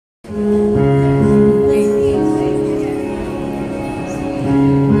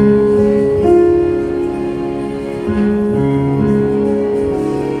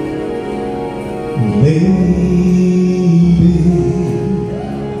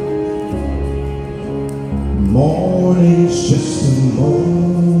Morning's just a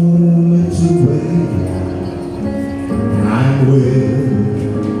moment away, and I'm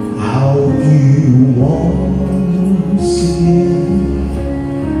without you once again.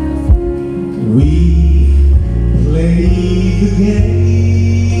 We play the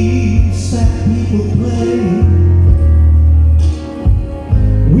games that people play.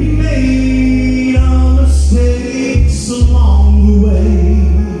 We made our mistakes along the way.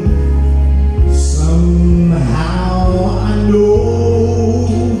 Somehow I know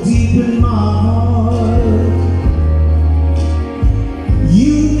deep in my heart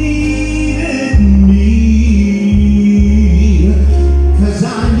you needed me, 'cause I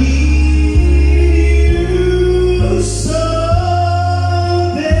need you so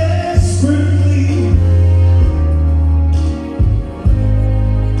desperately.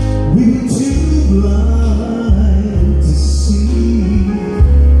 We were too blind to see,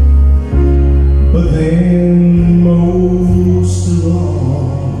 but then most of all,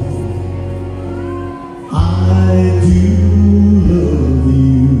 I do love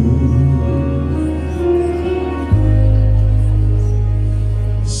you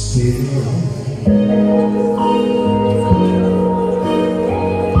still.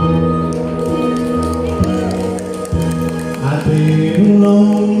 I've been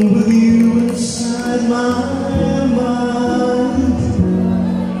alone with you inside my mind,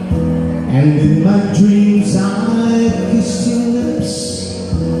 and in my dreams I've kissed your lips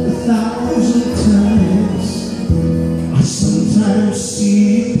 1,000 times. I sometimes see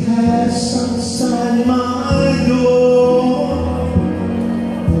you pass outside my door.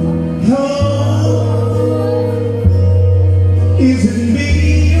 Oh, is it me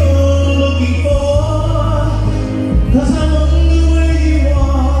you're looking for? 'Cause I wonder where you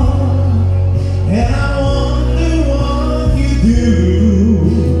are, and I wonder what you do.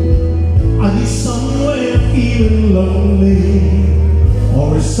 Are you somewhere feeling lonely, or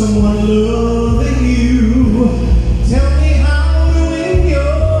is someone loving you? Tell me how to win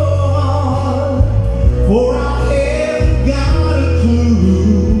your heart, for I haven't got a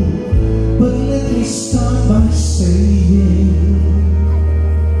clue. But let me start by saying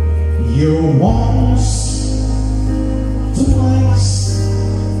you're once, twice,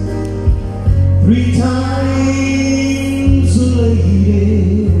 3 times a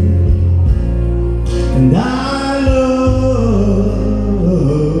lady, and I love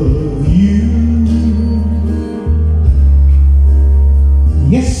you.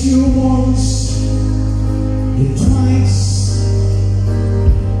 Yes, you're once, you're twice,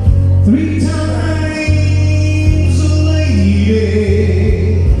 3 times a lady,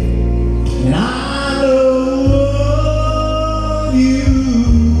 and I love you.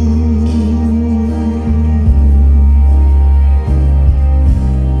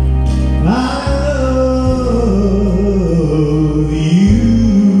 I love you,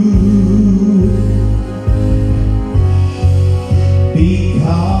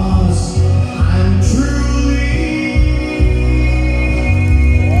 because I'm truly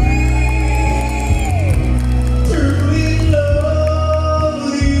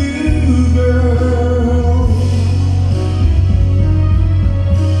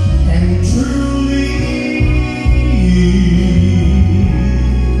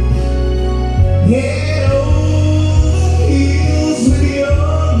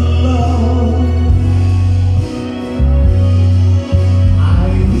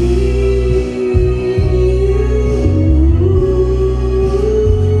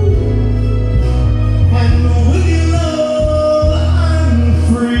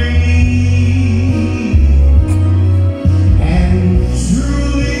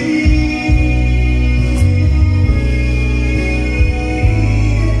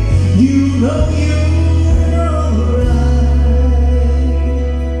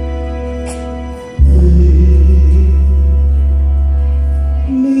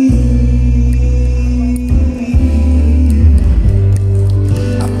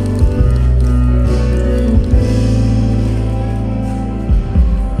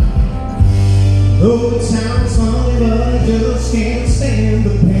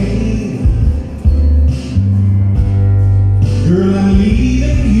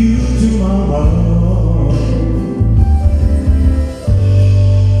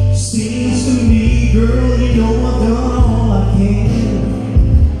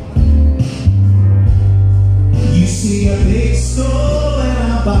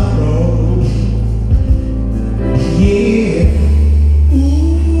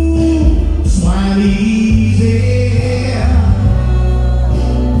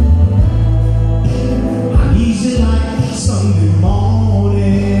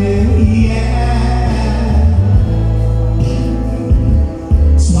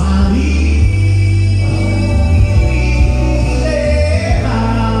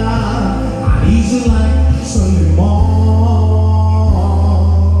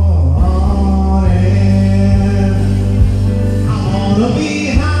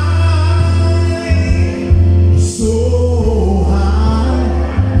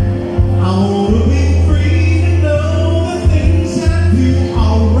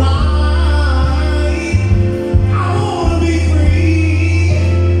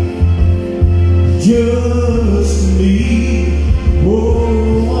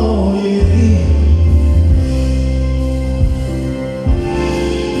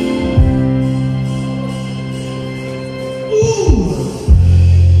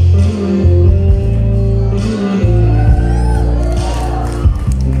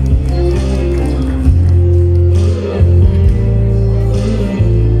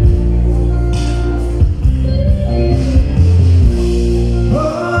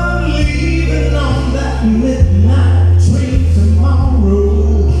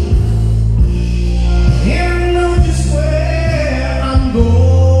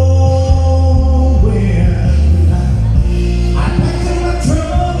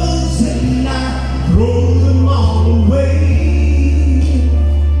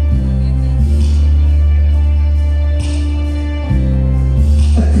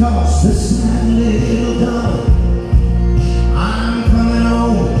the sad little dove, I'm coming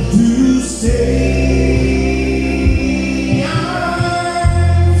home to stay.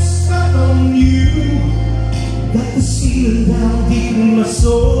 I'm stuck on you, got the ceiling down deep in my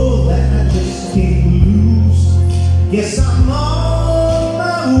soul that I just can't lose. Guess I'm on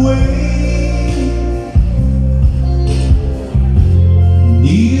my way.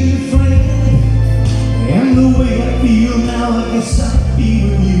 Needed a friend, and the way I feel now, I guess I'll be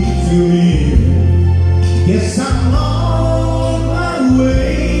with you till the end. Guess I'm on my way.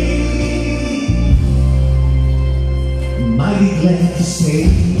 Mighty glad to say,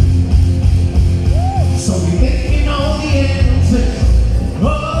 so we making all the answers. Oh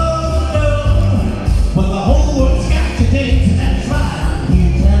no, but the whole world's got to dance, and that's right, I'm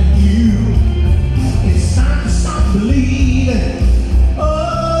here telling you, it's time to start believing.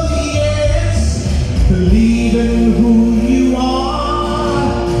 Oh yes, believe in who you are.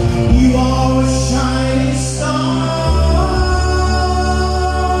 You are a shining star.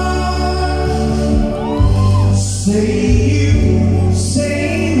 Say you,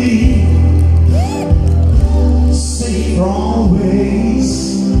 say me, say for always.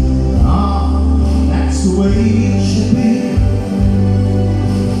 Ah, that's the way it should be.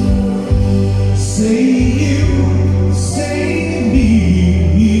 Say you, say me,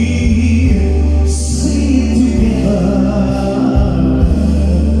 say it together.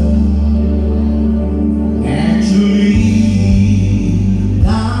 Actually,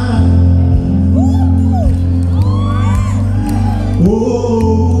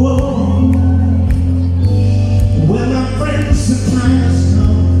 whoa, when my friends sometimes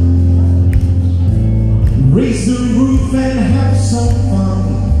come, raise the roof and have some fun.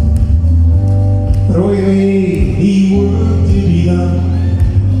 Throw away the work to be done.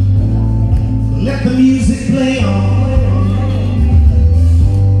 Let the music play on.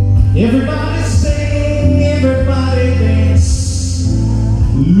 Everybody sing, everybody dance.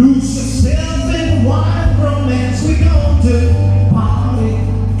 Lose yourself in wild romance. We going to party,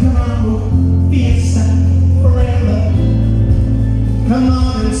 caramba, fiesta, forever. Come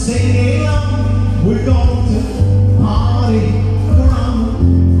on and sing along. We're going to party, caramba,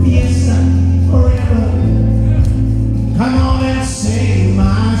 fiesta, forever. Come on and sing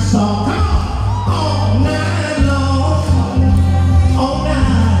my song. Come on, all night long, all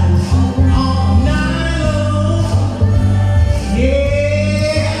night long.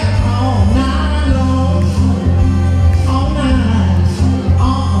 Yeah, all night long, all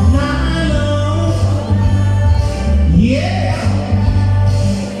night long. Yeah,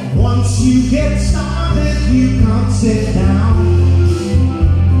 once you get started, you can't sit down.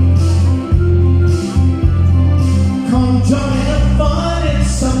 Come join the fun in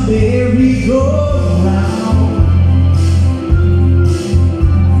some merry-go-round.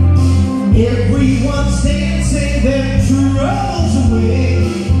 Everyone's dancing their troubles away.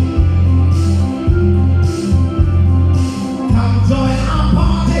 Come join our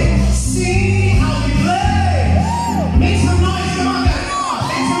party, see how we play. Make some noise, come on guys, come on,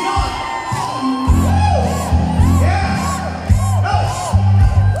 make some noise. Woo! Yeah, go!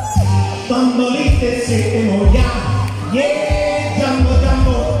 Bambolite se moya, yeah, jumbo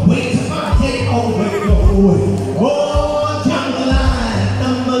jumbo, wait to party, oh we go. Oh, jumbo line,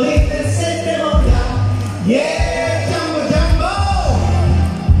 bambolite se moya, yeah.